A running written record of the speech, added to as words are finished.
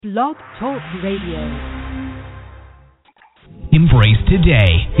Blog Talk Radio. Embrace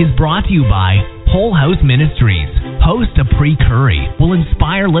Today is brought to you by Whole House Ministries. Host Apri Curry will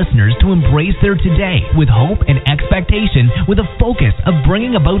inspire listeners to embrace their today with hope and expectation, with a focus of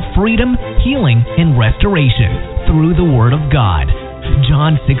bringing about freedom, healing, and restoration through the Word of God.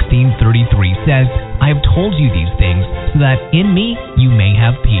 John 16:33 says, I have told you these things so that in me you may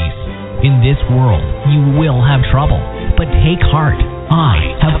have peace. In this world you will have trouble, but take heart.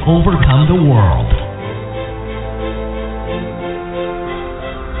 I have overcome the world.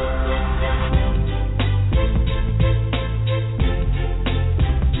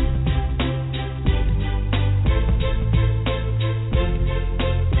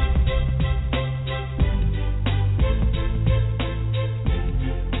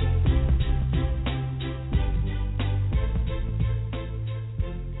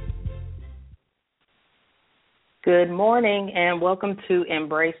 Good morning and welcome to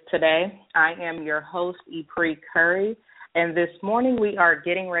Embrace Today. I am your host, Apri Curry, and this morning we are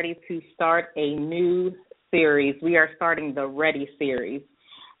getting ready to start a new series. We are starting the Ready series.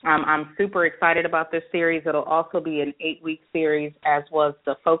 I'm super excited about this series. It'll also be an 8-week series, as was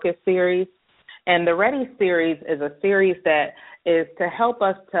the Focus series. And the Ready series is a series that is to help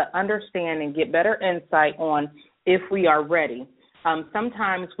us to understand and get better insight on if we are ready.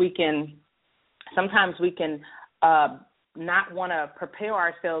 Sometimes we can not want to prepare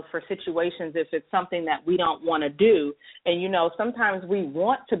ourselves for situations if it's something that we don't want to do. And, sometimes we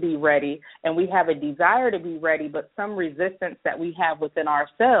want to be ready and we have a desire to be ready, but some resistance that we have within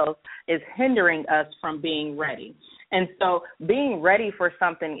ourselves is hindering us from being ready. And so being ready for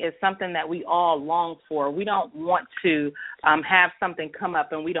something is something that we all long for. We don't want to have something come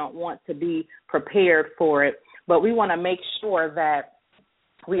up and we don't want to be prepared for it, but we want to make sure that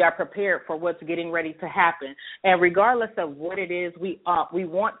we are prepared for what's getting ready to happen. And regardless of what it is, we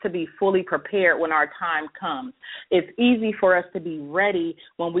want to be fully prepared when our time comes. It's easy for us to be ready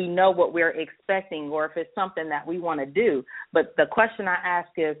when we know what we're expecting or if it's something that we want to do. But the question I ask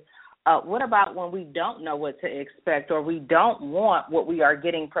is, what about when we don't know what to expect or we don't want what we are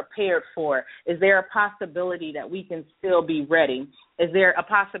getting prepared for? Is there a possibility that we can still be ready? Is there a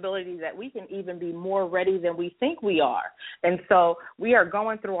possibility that we can even be more ready than we think we are? And so we are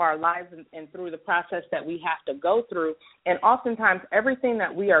going through our lives and through the process that we have to go through. And oftentimes everything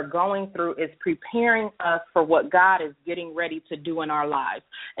that we are going through is preparing us for what God is getting ready to do in our lives.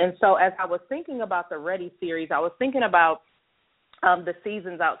 And so as I was thinking about the Ready series, I was thinking about the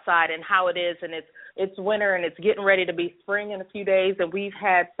seasons outside and how it is, and it's winter and it's getting ready to be spring in a few days, and we've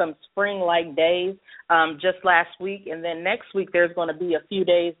had some spring-like days just last week, and then next week there's going to be a few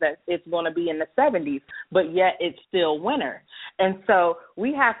days that it's going to be in the 70s, but yet it's still winter. And so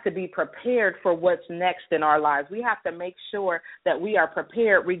we have to be prepared for what's next in our lives. We have to make sure that we are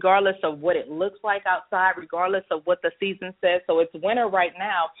prepared regardless of what it looks like outside, regardless of what the season says. So it's winter right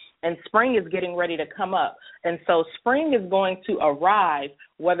now, and spring is getting ready to come up. And so spring is going to arrive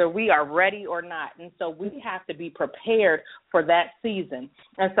whether we are ready or not. And so we have to be prepared for that season.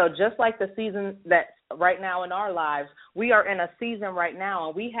 And so just like the season that's right now in our lives, we are in a season right now,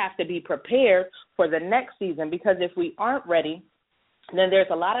 and we have to be prepared for the next season, because if we aren't ready, then there's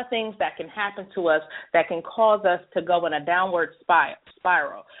a lot of things that can happen to us that can cause us to go in a downward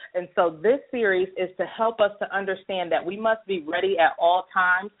spiral. And so this series is to help us to understand that we must be ready at all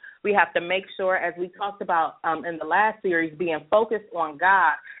times. We have to make sure, as we talked about in the last series, being focused on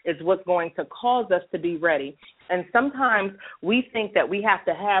God is what's going to cause us to be ready. And sometimes we think that we have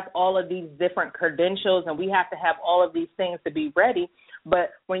to have all of these different credentials and we have to have all of these things to be ready.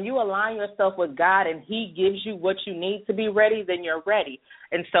 But when you align yourself with God and He gives you what you need to be ready, then you're ready.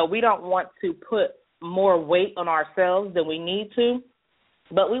 And so we don't want to put more weight on ourselves than we need to,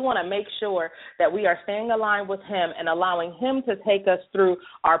 but we want to make sure that we are staying aligned with Him and allowing Him to take us through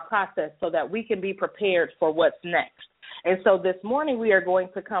our process so that we can be prepared for what's next. And so this morning we are going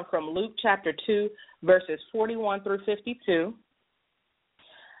to come from Luke chapter 2, verses 41 through 52.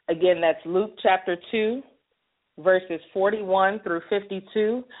 Again, that's Luke chapter 2, verses 41 through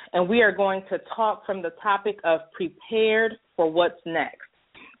 52, and we are going to talk from the topic of prepared for what's next.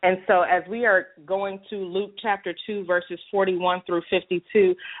 And so as we are going to Luke chapter 2, verses 41 through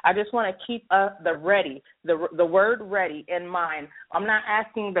 52, I just want to keep the word ready in mind. I'm not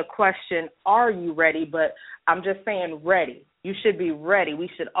asking the question, are you ready? But I'm just saying ready. You should be ready.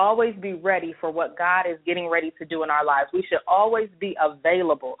 We should always be ready for what God is getting ready to do in our lives. We should always be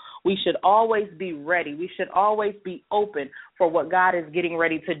available. We should always be ready. We should always be open for what God is getting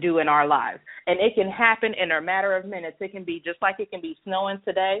ready to do in our lives. And it can happen in a matter of minutes. It can be just like it can be snowing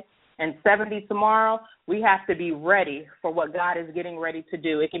today, and 70 tomorrow, we have to be ready for what God is getting ready to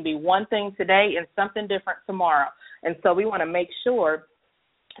do. It can be one thing today and something different tomorrow. And so we want to make sure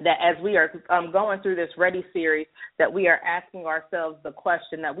that as we are going through this Ready series, that we are asking ourselves the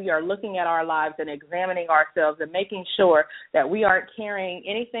question, that we are looking at our lives and examining ourselves and making sure that we aren't carrying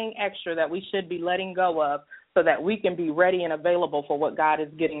anything extra that we should be letting go of, so that we can be ready and available for what God is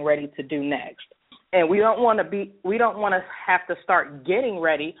getting ready to do next. And we don't want to have to start getting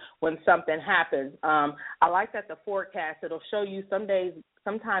ready when something happens. I like that the forecast, it'll show you some days,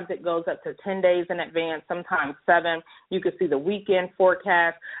 sometimes it goes up to 10 days in advance, sometimes 7. You can see the weekend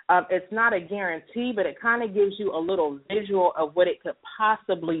forecast. It's not a guarantee, but it kind of gives you a little visual of what it could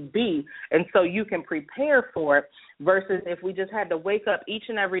possibly be. And so you can prepare for it versus if we just had to wake up each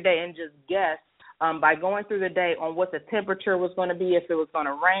and every day and just guess by going through the day on what the temperature was going to be, if it was going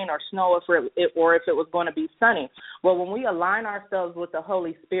to rain or snow, or if it was going to be sunny. Well, when we align ourselves with the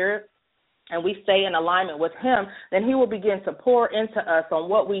Holy Spirit and we stay in alignment with Him, then He will begin to pour into us on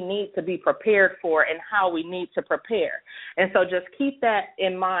what we need to be prepared for and how we need to prepare. And so just keep that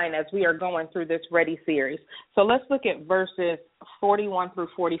in mind as we are going through this Ready series. So let's look at verses 41 through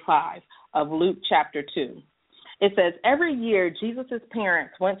 45 of Luke chapter 2. It says, every year Jesus'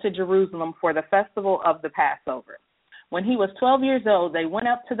 parents went to Jerusalem for the festival of the Passover. When he was 12 years old, they went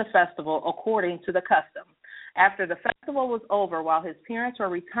up to the festival according to the custom. After the festival was over, while his parents were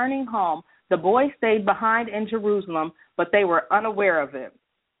returning home, the boy stayed behind in Jerusalem, but they were unaware of it.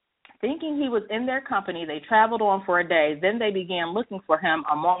 Thinking he was in their company, they traveled on for a day. Then they began looking for him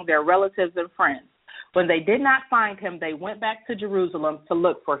among their relatives and friends. When they did not find him, they went back to Jerusalem to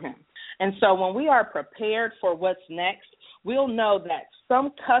look for him. And so when we are prepared for what's next, we'll know that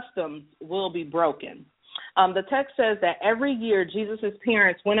some customs will be broken. The text says that every year Jesus'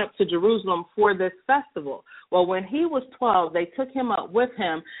 parents went up to Jerusalem for this festival. Well, when he was 12, they took him up with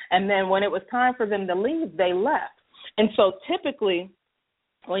him, and then when it was time for them to leave, they left. And so typically,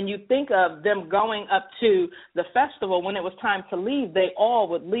 when you think of them going up to the festival, when it was time to leave, they all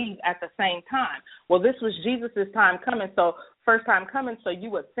would leave at the same time. Well, this was Jesus' time coming, first time coming, so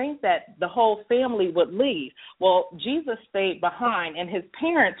you would think that the whole family would leave. Well, Jesus stayed behind, and his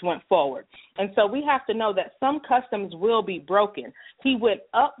parents went forward. And so we have to know that some customs will be broken. He went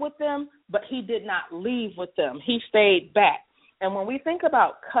up with them, but he did not leave with them. He stayed back. And when we think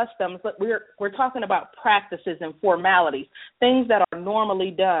about customs, we're talking about practices and formalities, things that are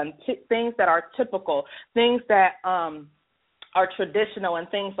normally done, things that are typical, things that are traditional and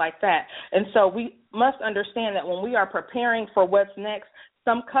things like that. And so we must understand that when we are preparing for what's next,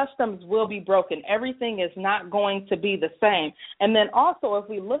 some customs will be broken. Everything is not going to be the same. And then also, if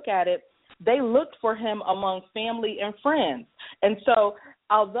we look at it, they looked for him among family and friends. And so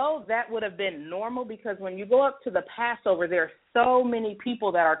although that would have been normal, because when you go up to the Passover, there are so many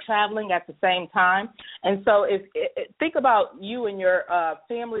people that are traveling at the same time. And so think about you and your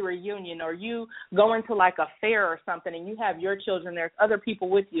family reunion, or you going to like a fair or something and you have your children, there's other people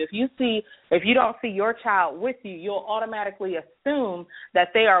with you. If you don't see your child with you, you'll automatically assume that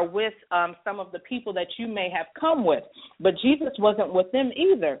they are with some of the people that you may have come with. But Jesus wasn't with them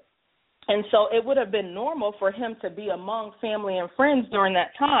either. And so it would have been normal for him to be among family and friends during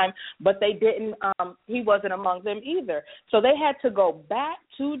that time, but he wasn't among them either. So they had to go back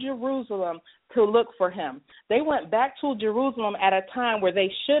to Jerusalem to look for him. They went back to Jerusalem at a time where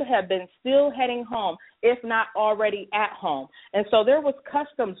they should have been still heading home, if not already at home. And so there was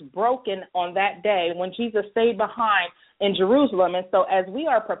customs broken on that day when Jesus stayed behind in Jerusalem. And so as we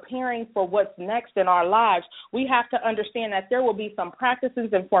are preparing for what's next in our lives, we have to understand that there will be some practices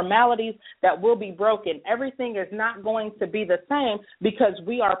and formalities that will be broken. Everything is not going to be the same because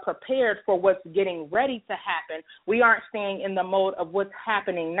we are prepared for what's getting ready to happen. We aren't staying in the mode of what's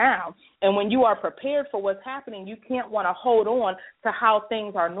happening now. And when you are prepared for what's happening, you can't want to hold on to how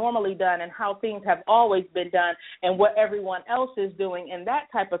things are normally done and how things have always been done and what everyone else is doing and that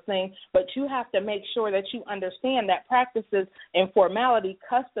type of thing. But you have to make sure that you understand that practices and formality,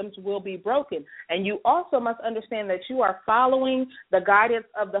 customs will be broken. And you also must understand that you are following the guidance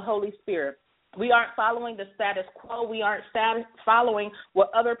of the Holy Spirit. We aren't following the status quo. We aren't following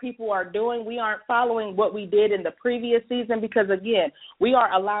what other people are doing. We aren't following what we did in the previous season because, again, we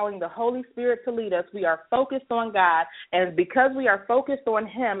are allowing the Holy Spirit to lead us. We are focused on God, and because we are focused on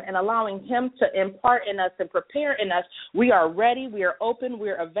Him and allowing Him to impart in us and prepare in us, we are ready, we are open, we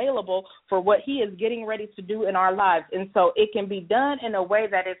are available for what He is getting ready to do in our lives. And so it can be done in a way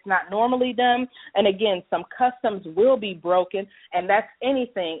that it's not normally done. And, again, some customs will be broken, and that's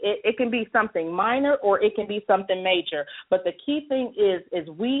anything. It can be something something minor or it can be something major. But the key thing is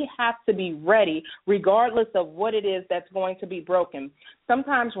we have to be ready regardless of what it is that's going to be broken.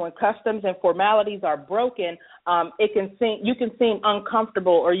 Sometimes when customs and formalities are broken, you can seem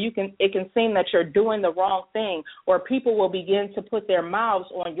uncomfortable, or it can seem that you're doing the wrong thing, or people will begin to put their mouths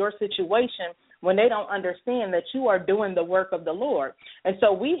on your situation when they don't understand that you are doing the work of the Lord. And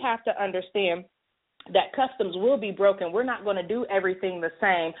so we have to understand that customs will be broken. We're not going to do everything the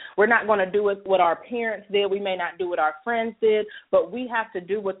same. We're not going to do it what our parents did. We may not do what our friends did, but we have to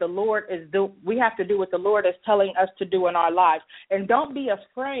do what the Lord we have to do what the Lord is telling us to do in our lives. And don't be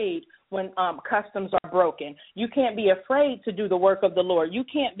afraid when customs are broken. You can't be afraid to do the work of the Lord. You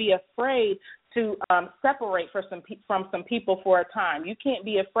can't be afraid to separate from some people for a time. You can't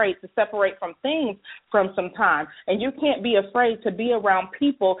be afraid to separate from things from some time. And you can't be afraid to be around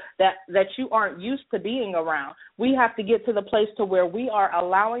people that you aren't used to being around. We have to get to the place to where we are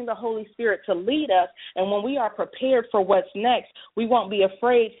allowing the Holy Spirit to lead us. And when we are prepared for what's next, we won't be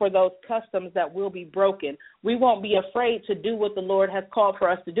afraid for those customs that will be broken. We won't be afraid to do what the Lord has called for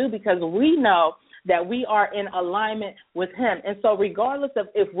us to do, because we know that we are in alignment with Him. And so regardless of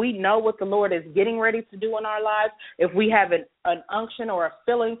if we know what the Lord is getting ready to do in our lives, if we have an unction or a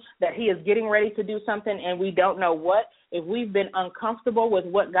feeling that He is getting ready to do something and we don't know what, if we've been uncomfortable with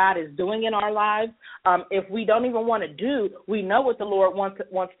what God is doing in our lives, if we don't even want to do, we know what the Lord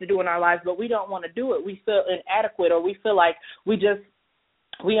wants to do in our lives, but we don't want to do it. We feel inadequate, or we feel like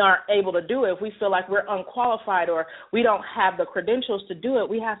we aren't able to do it. If we feel like we're unqualified or we don't have the credentials to do it,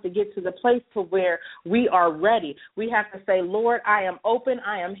 we have to get to the place to where we are ready. We have to say, Lord, I am open.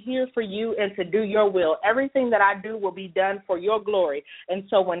 I am here for you and to do your will. Everything that I do will be done for your glory. And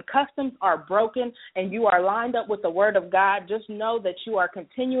so when customs are broken and you are lined up with the word of God, just know that you are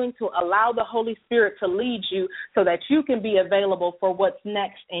continuing to allow the Holy Spirit to lead you so that you can be available for what's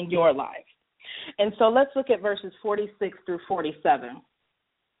next in your life. And so let's look at verses 46 through 47.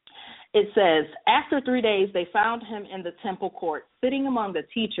 It says, after 3 days, they found him in the temple court, sitting among the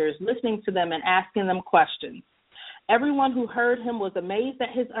teachers, listening to them and asking them questions. Everyone who heard him was amazed at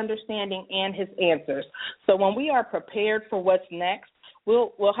his understanding and his answers. So when we are prepared for what's next,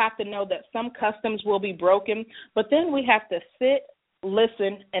 we'll have to know that some customs will be broken, but then we have to sit,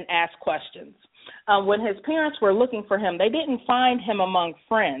 listen, and ask questions. When his parents were looking for him, they didn't find him among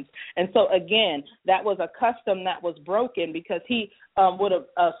friends. And so, again, that was a custom that was broken, because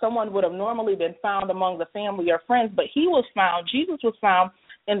someone would have normally been found among the family or friends, but Jesus was found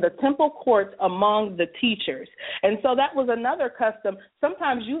in the temple courts among the teachers. And so that was another custom.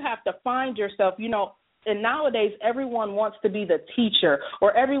 Sometimes you have to find yourself, and nowadays, everyone wants to be the teacher,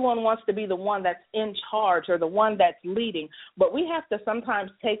 or everyone wants to be the one that's in charge or the one that's leading. But we have to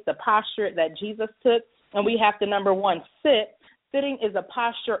sometimes take the posture that Jesus took, and we have to, number one, sit. Sitting is a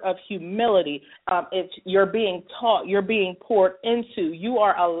posture of humility. You're being taught, you're being poured into. You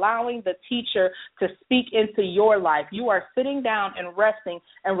are allowing the teacher to speak into your life. You are sitting down and resting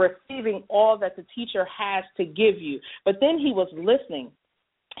and receiving all that the teacher has to give you. But then he was listening.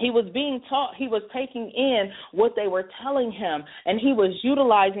 He was being taught, he was taking in what they were telling him, and he was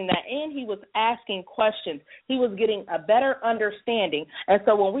utilizing that, and he was asking questions. He was getting a better understanding. And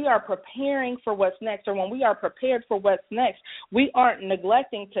so when we are preparing for what's next, or when we are prepared for what's next, we aren't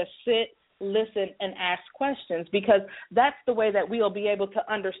neglecting to sit, listen, and ask questions, because that's the way that we'll be able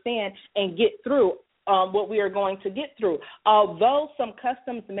to understand and get through what we are going to get through. Although some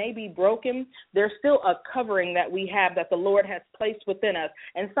customs may be broken, there's still a covering that we have that the Lord has placed within us.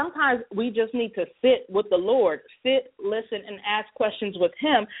 And sometimes we just need to sit with the Lord, sit, listen, and ask questions with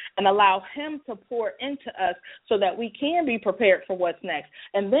Him, and allow Him to pour into us so that we can be prepared for what's next.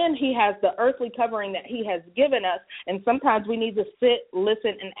 And then He has the earthly covering that He has given us, and sometimes we need to sit,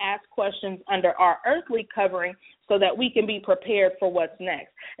 listen, and ask questions under our earthly covering so that we can be prepared for what's next.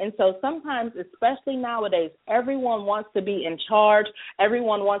 And so sometimes, especially nowadays, everyone wants to be in charge.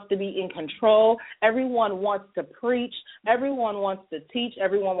 Everyone wants to be in control. Everyone wants to preach. Everyone wants to teach.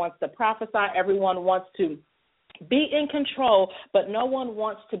 Everyone wants to prophesy. Everyone wants to be in control, but no one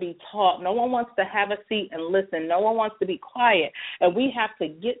wants to be taught. No one wants to have a seat and listen. No one wants to be quiet. And we have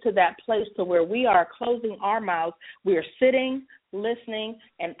to get to that place to where we are closing our mouths. We are sitting, listening,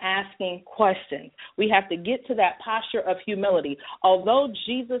 and asking questions. We have to get to that posture of humility. Although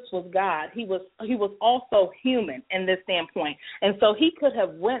Jesus was God, he was also human in this standpoint. And so he could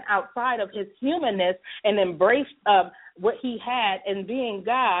have went outside of his humanness and embraced what he had in being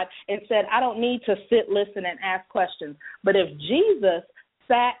God and said, I don't need to sit, listen, and ask questions. But if Jesus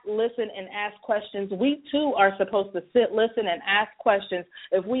sat, listen, and ask questions, we too are supposed to sit, listen, and ask questions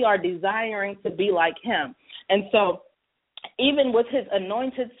if we are desiring to be like him. And so even with his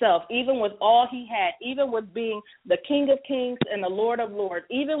anointed self, even with all he had, even with being the King of Kings and the Lord of Lords,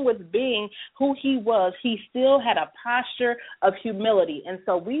 even with being who he was, he still had a posture of humility. And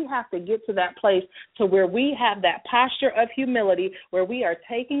so we have to get to that place to where we have that posture of humility, where we are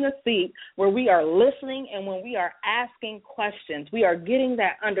taking a seat, where we are listening, and when we are asking questions, we are getting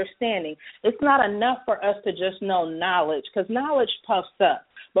that understanding. It's not enough for us to just know knowledge, because knowledge puffs up.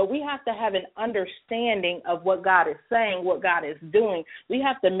 But we have to have an understanding of what God is saying, what God is doing. We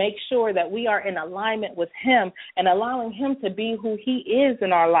have to make sure that we are in alignment with him and allowing him to be who he is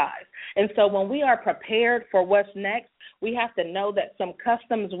in our lives. And so when we are prepared for what's next, we have to know that some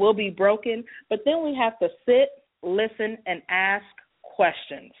customs will be broken, but then we have to sit, listen, and ask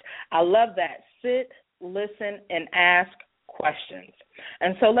questions. I love that. Sit, listen, and ask questions.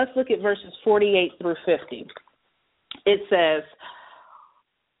 And so let's look at verses 48 through 50. It says,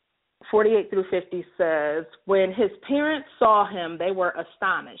 48 through 50 says, when his parents saw him, they were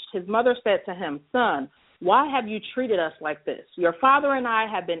astonished. His mother said to him, son, why have you treated us like this? Your father and I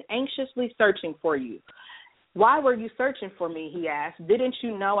have been anxiously searching for you. Why were you searching for me, he asked. Didn't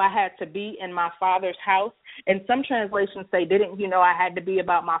you know I had to be in my father's house? And some translations say, didn't you know I had to be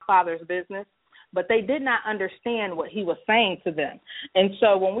about my father's business? But they did not understand what he was saying to them. And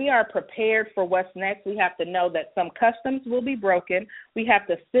so when we are prepared for what's next, we have to know that some customs will be broken. We have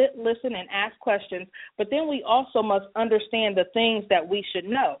to sit, listen, and ask questions. But then we also must understand the things that we should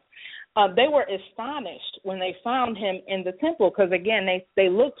know. They were astonished when they found him in the temple because, again, they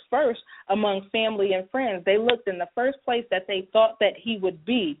looked first among family and friends. They looked in the first place that they thought that he would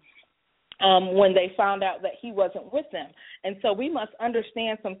be. When they found out that he wasn't with them. And so we must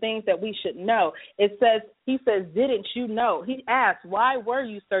understand some things that we should know. He says, didn't you know? He asked, why were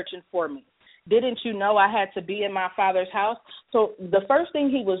you searching for me? Didn't you know I had to be in my father's house? So the first thing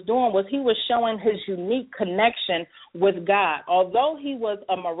he was doing was he was showing his unique connection with God. Although he was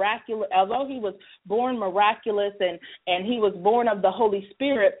born miraculous and he was born of the Holy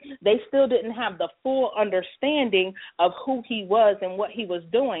Spirit, they still didn't have the full understanding of who he was and what he was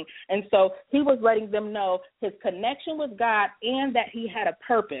doing. And so he was letting them know his connection with God and that he had a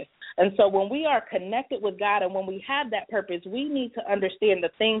purpose. And so when we are connected with God and when we have that purpose, we need to understand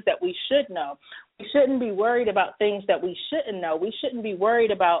the things that we should know. We shouldn't be worried about things that we shouldn't know. We shouldn't be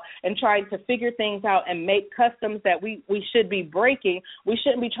worried about and trying to figure things out and make customs that we should be breaking. We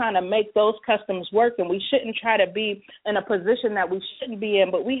shouldn't be trying to make those customs work, and we shouldn't try to be in a position that we shouldn't be in,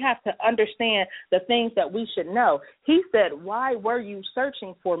 but we have to understand the things that we should know. He said, why were you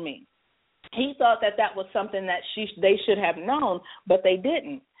searching for me? He thought that was something that they should have known, but they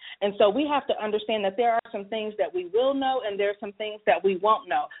didn't. And so we have to understand that there are some things that we will know and there are some things that we won't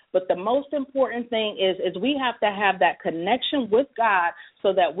know. But the most important thing is we have to have that connection with God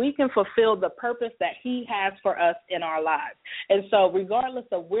so that we can fulfill the purpose that he has for us in our lives. And so regardless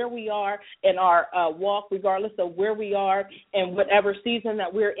of where we are in our walk, regardless of where we are in whatever season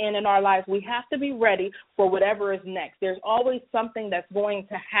that we're in our lives, we have to be ready for whatever is next. There's always something that's going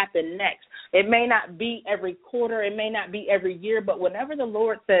to happen next. It may not be every quarter, it may not be every year, but whenever the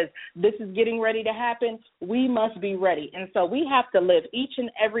Lord says this is getting ready to happen, we must be ready. And so we have to live each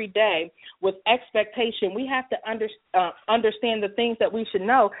and every day with expectation. We have to understand the things that we should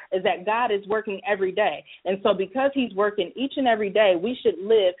know is that God is working every day. And so because he's working each and every day, we should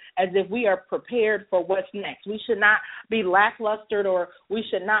live as if we are prepared for what's next. We should not be lackluster, or we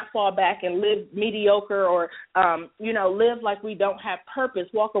should not fall back and live mediocre or, live like we don't have purpose,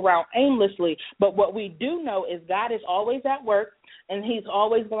 walk around aimlessly. But what we do know is God is always at work, and he's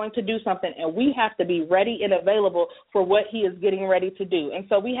always going to do something, and we have to be ready and available for what he is getting ready to do. And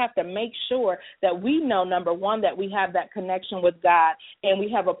so we have to make sure that we know, number one, that we have that connection with God and we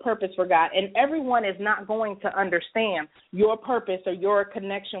have a purpose for God. And everyone is not going to understand your purpose or your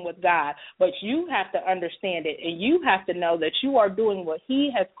connection with God, but you have to understand it, and you have to know that you are doing what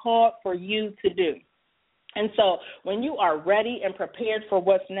he has called for you to do. And so when you are ready and prepared for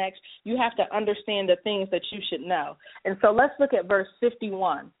what's next, you have to understand the things that you should know. And so let's look at verse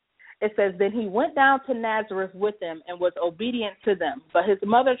 51. It says, then he went down to Nazareth with them and was obedient to them. But his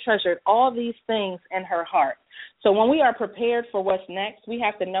mother treasured all these things in her heart. So when we are prepared for what's next, we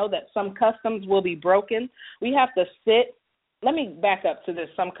have to know that some customs will be broken. We have to sit. Let me back up to this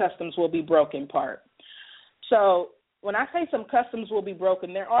some customs will be broken part. So when I say some customs will be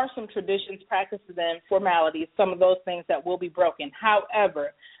broken, there are some traditions, practices, and formalities, some of those things that will be broken.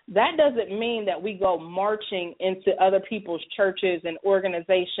 However, that doesn't mean that we go marching into other people's churches and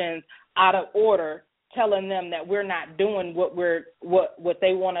organizations out of order, telling them that we're not doing what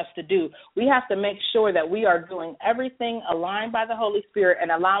they want us to do. We have to make sure that we are doing everything aligned by the Holy Spirit and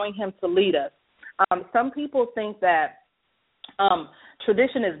allowing him to lead us. Some people think that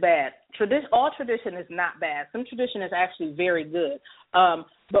Tradition is bad. All tradition is not bad. Some tradition is actually very good.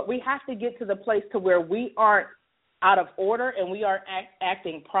 But we have to get to the place to where we aren't out of order and we are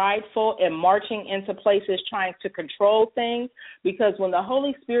acting prideful and marching into places trying to control things, because when the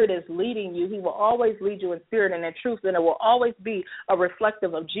Holy Spirit is leading you, he will always lead you in spirit and in truth, and it will always be a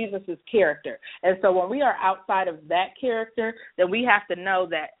reflective of Jesus' character. And so when we are outside of that character, then we have to know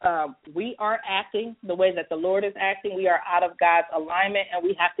that we aren't acting the way that the Lord is acting. We are out of God's alignment, and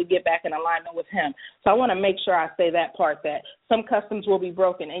we have to get back in alignment with him. So I want to make sure I say that part, that some customs will be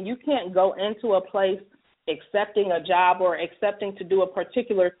broken, and you can't go into a place accepting a job or accepting to do a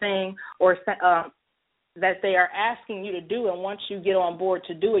particular thing or that they are asking you to do, and once you get on board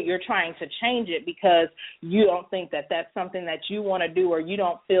to do it, you're trying to change it because you don't think that that's something that you want to do, or you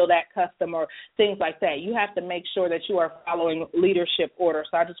don't feel that custom or things like that. You have to make sure that you are following leadership order.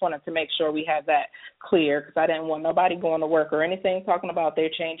 So I just wanted to make sure we have that clear, because I didn't want nobody going to work or anything talking about their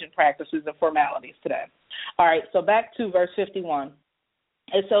change in practices and formalities today. All right, so back to verse 51.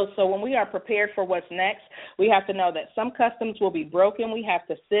 And so when we are prepared for what's next, we have to know that some customs will be broken. We have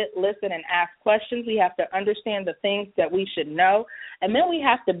to sit, listen, and ask questions. We have to understand the things that we should know. And then we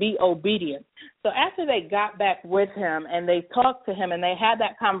have to be obedient. So after they got back with him and they talked to him and they had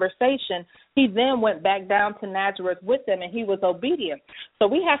that conversation, he then went back down to Nazareth with them, and he was obedient. So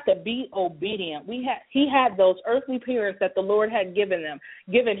we have to be obedient. He had those earthly parents that the Lord had given him,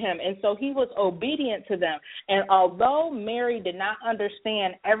 and so he was obedient to them. And although Mary did not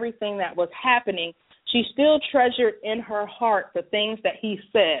understand everything that was happening, she still treasured in her heart the things that he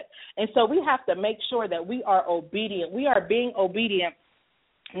said. And so we have to make sure that we are obedient. We are being obedient,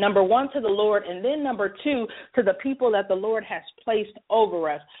 number one, to the Lord, and then number two, to the people that the Lord has placed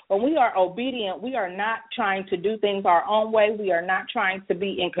over us. When we are obedient, we are not trying to do things our own way. We are not trying to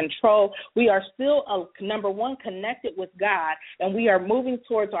be in control. We are still, number one, connected with God, and we are moving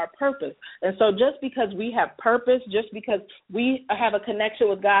towards our purpose. And so just because we have purpose, just because we have a connection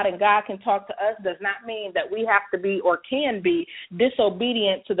with God and God can talk to us, does not mean that we have to be or can be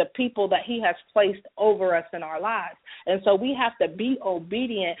disobedient to the people that he has placed over us in our lives. And so we have to be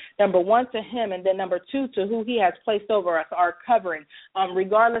obedient, number one, to him, and then number two, to who he has placed over us, our covering,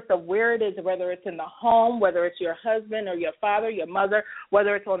 regardless of where it is, whether it's in the home, whether it's your husband or your father, your mother,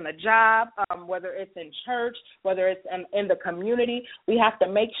 whether it's on the job, whether it's in church, whether it's in the community. We have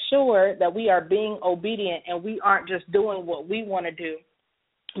to make sure that we are being obedient and we aren't just doing what we want to do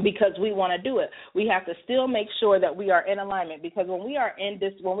because we want to do it. We have to still make sure that we are in alignment, because when we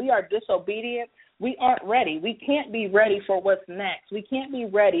are disobedient, we aren't ready. We can't be ready for what's next. We can't be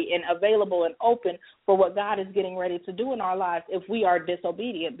ready and available and open for what God is getting ready to do in our lives if we are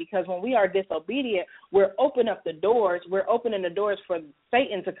disobedient, because when we are disobedient, we're opening the doors for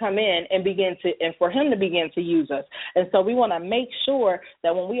Satan to come in and for him to begin to use us. And so we want to make sure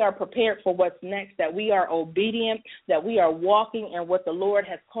that when we are prepared for what's next, that we are obedient, that we are walking in what the Lord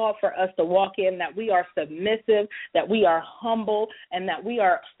has called for us to walk in, that we are submissive, that we are humble, and that we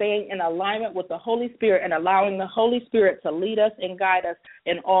are staying in alignment with the Holy Spirit and allowing the Holy Spirit to lead us and guide us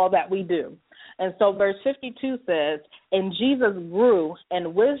in all that we do. And so verse 52 says, "And Jesus grew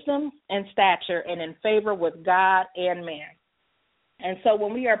in wisdom and stature and in favor with God and man." And so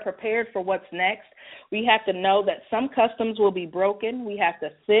when we are prepared for what's next, we have to know that some customs will be broken. We have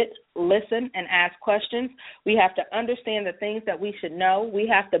to sit, listen, and ask questions. We have to understand the things that we should know. We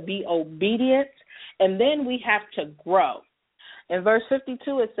have to be obedient, and then we have to grow. In verse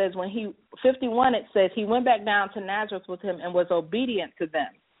 52, it says, 51, it says, he went back down to Nazareth with him and was obedient to them.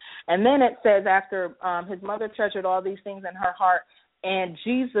 And then it says, after his mother treasured all these things in her heart, and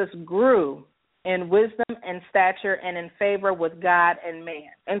Jesus grew in wisdom and stature and in favor with God and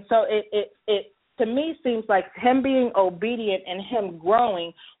man. And so it to me seems like him being obedient and him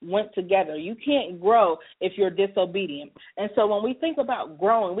growing went together. You can't grow if you're disobedient. And so when we think about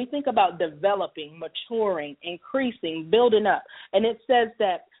growing, we think about developing, maturing, increasing, building up. And it says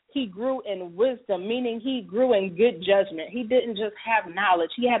that he grew in wisdom, meaning he grew in good judgment. He didn't just have knowledge.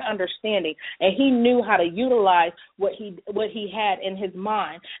 He had understanding, and he knew how to utilize what he had in his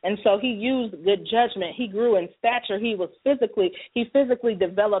mind. And so he used good judgment. He grew in stature. He physically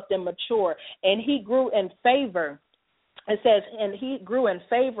developed and matured, and he grew in favor. It says, and he grew in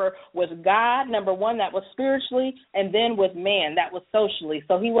favor with God, number one, that was spiritually, and then with man, that was socially.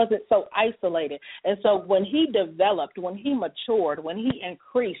 So he wasn't so isolated. And so when he developed, when he matured, when he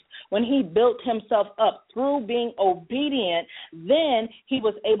increased, when he built himself up through being obedient, then he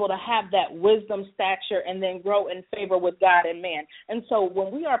was able to have that wisdom, stature, and then grow in favor with God and man. And so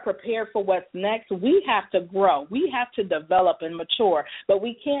when we are prepared for what's next, we have to grow. We have to develop and mature. But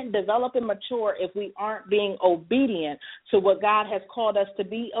we can't develop and mature if we aren't being obedient to what God has called us to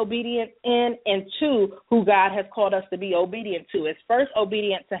be obedient in, and to who God has called us to be obedient to. It's first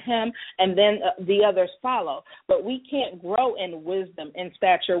obedient to him, and then the others follow. But we can't grow in wisdom and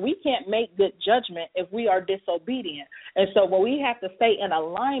stature. We can't make good judgment if we are disobedient. And so we have to stay in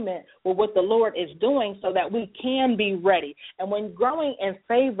alignment with what the Lord is doing so that we can be ready. And when growing in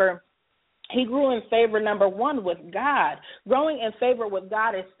favor, he grew in favor, number one, with God. Growing in favor with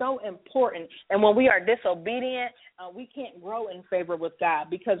God is so important. And when we are disobedient, we can't grow in favor with God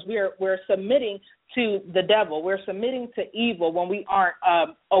because we're submitting to the devil. We're submitting to evil when we aren't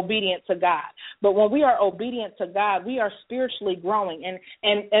obedient to God. But when we are obedient to God, we are spiritually growing.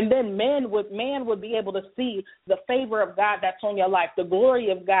 And then man would be able to see the favor of God that's on your life, the glory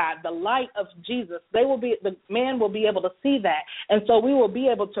of God, the light of Jesus. The man will be able to see that. And so we will be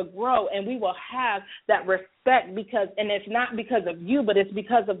able to grow, and we will have that respect and it's not because of you, but it's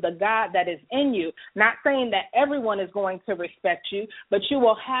because of the God that is in you. Not saying that everyone is going to respect you, but you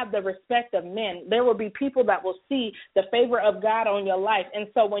will have the respect of men. There will be people that will see the favor of God on your life. And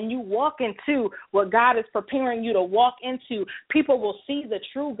so when you walk into what God is preparing you to walk into, people will see the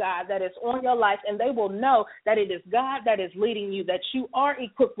true God that is on your life, and they will know that it is God that is leading you, that you are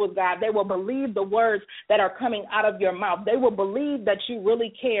equipped with God. They will believe the words that are coming out of your mouth. They will believe that you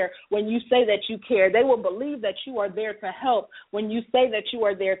really care when you say that you care. They will believe that you are there to help when you say that you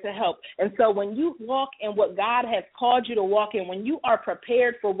are there to help. And so when you walk in what God has called you to walk in, when you are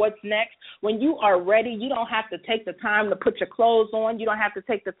prepared for what's next, when you are ready, you don't have to take the time to put your clothes on. You don't have to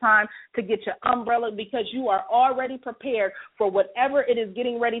take the time to get your umbrella, because you are already prepared for whatever it is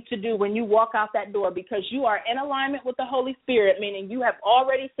getting ready to do when you walk out that door, because you are in alignment with the Holy Spirit, meaning you have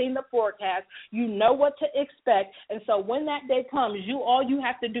already seen the forecast. You know what to expect. And so when that day comes, all you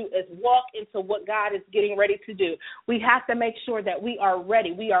have to do is walk into what God is getting ready to do. We have to make sure that we are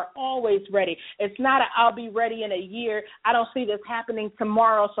ready. We are always ready. It's not I'll be ready in a year. I don't see this happening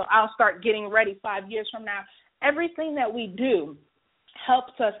tomorrow, so I'll start getting ready 5 years from now. Everything that we do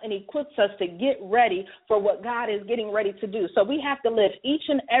helps us and equips us to get ready for what God is getting ready to do. So we have to live each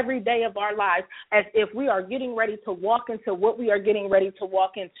and every day of our lives as if we are getting ready to walk into what we are getting ready to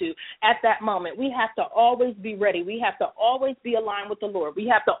walk into at that moment. We have to always be ready. We have to always be aligned with the Lord. We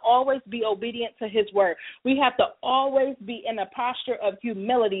have to always be obedient to his word. We have to always be in a posture of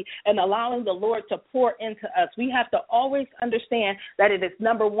humility and allowing the Lord to pour into us. We have to always understand that it is,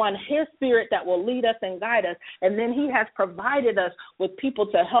 number one, his spirit that will lead us and guide us, and then he has provided us with people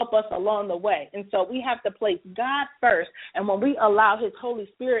to help us along the way. And so we have to place God first. And when we allow his Holy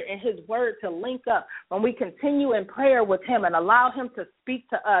Spirit and his word to link up, when we continue in prayer with him and allow him to speak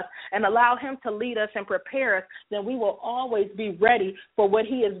to us and allow him to lead us and prepare us, then we will always be ready for what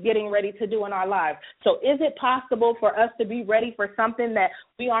he is getting ready to do in our lives. So is it possible for us to be ready for something that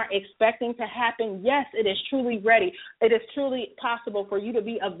we aren't expecting to happen? Yes, it is truly ready. It is truly possible for you to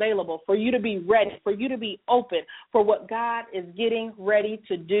be available, for you to be ready, for you to be open for what God is getting ready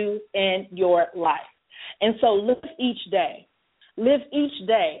to do in your life. And so live each day. Live each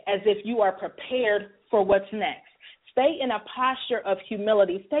day as if you are prepared for what's next. Stay in a posture of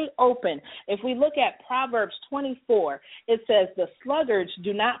humility. Stay open. If we look at Proverbs 24, it says, the sluggards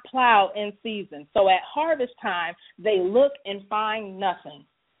do not plow in season. So at harvest time, they look and find nothing.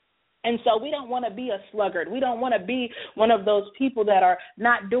 And so we don't want to be a sluggard. We don't want to be one of those people that are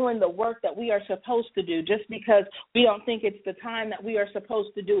not doing the work that we are supposed to do just because we don't think it's the time that we are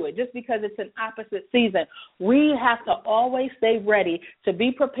supposed to do it, just because it's an opposite season. We have to always stay ready to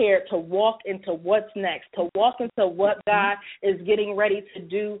be prepared to walk into what's next, to walk into what God is getting ready to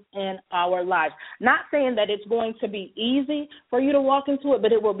do in our lives. Not saying that it's going to be easy for you to walk into it,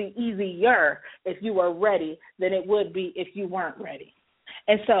 but it will be easier if you are ready than it would be if you weren't ready.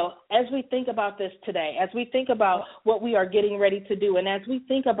 And so as we think about this today, as we think about what we are getting ready to do, and as we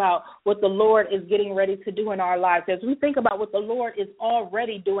think about what the Lord is getting ready to do in our lives, as we think about what the Lord is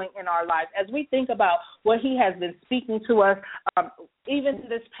already doing in our lives, as we think about what he has been speaking to us even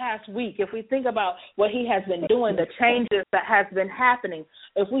this past week, if we think about what he has been doing, the changes that has been happening,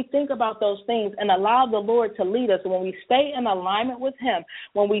 if we think about those things and allow the Lord to lead us, when we stay in alignment with him,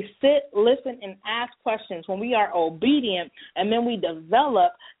 when we sit, listen, and ask questions, when we are obedient and then we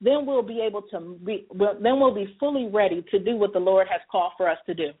develop, then we'll be able to then we'll be fully ready to do what the Lord has called for us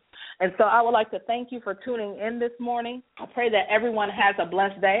to do. And so I would like to thank you for tuning in this morning. I pray that everyone has a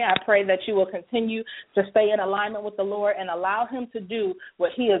blessed day. I pray that you will continue to stay in alignment with the Lord and allow him to do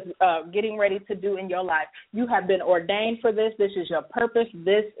what he is getting ready to do in your life. You have been ordained for this. This is your purpose.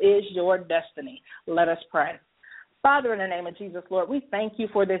 This is your destiny. Let us pray. Father, in the name of Jesus, Lord, we thank you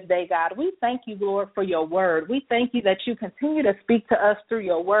for this day, God. We thank you, Lord, for your word. We thank you that you continue to speak to us through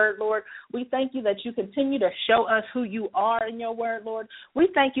your word, Lord. We thank you that you continue to show us who you are in your word, Lord. We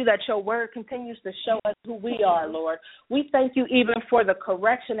thank you that your word continues to show us who we are, Lord. We thank you even for the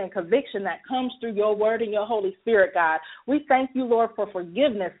correction and conviction that comes through your word and your Holy Spirit, God. We thank you, Lord, for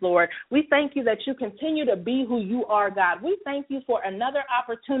forgiveness, Lord. We thank you that you continue to be who you are, God. We thank you for another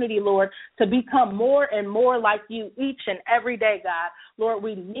opportunity, Lord, to become more and more like you each and every day, God. Lord,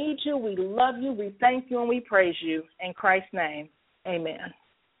 we need you, we love you, we thank you, and we praise you. In Christ's name, amen.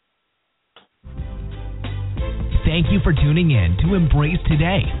 Thank you for tuning in to Embrace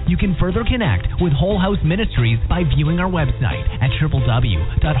Today. You can further connect with Whole House Ministries by viewing our website at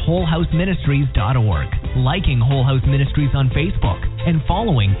www.wholehouseministries.org, liking Whole House Ministries on Facebook, and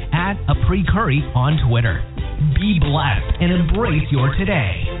following @Apri Curry on Twitter. Be blessed and embrace your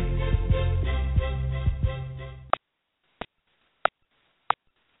today.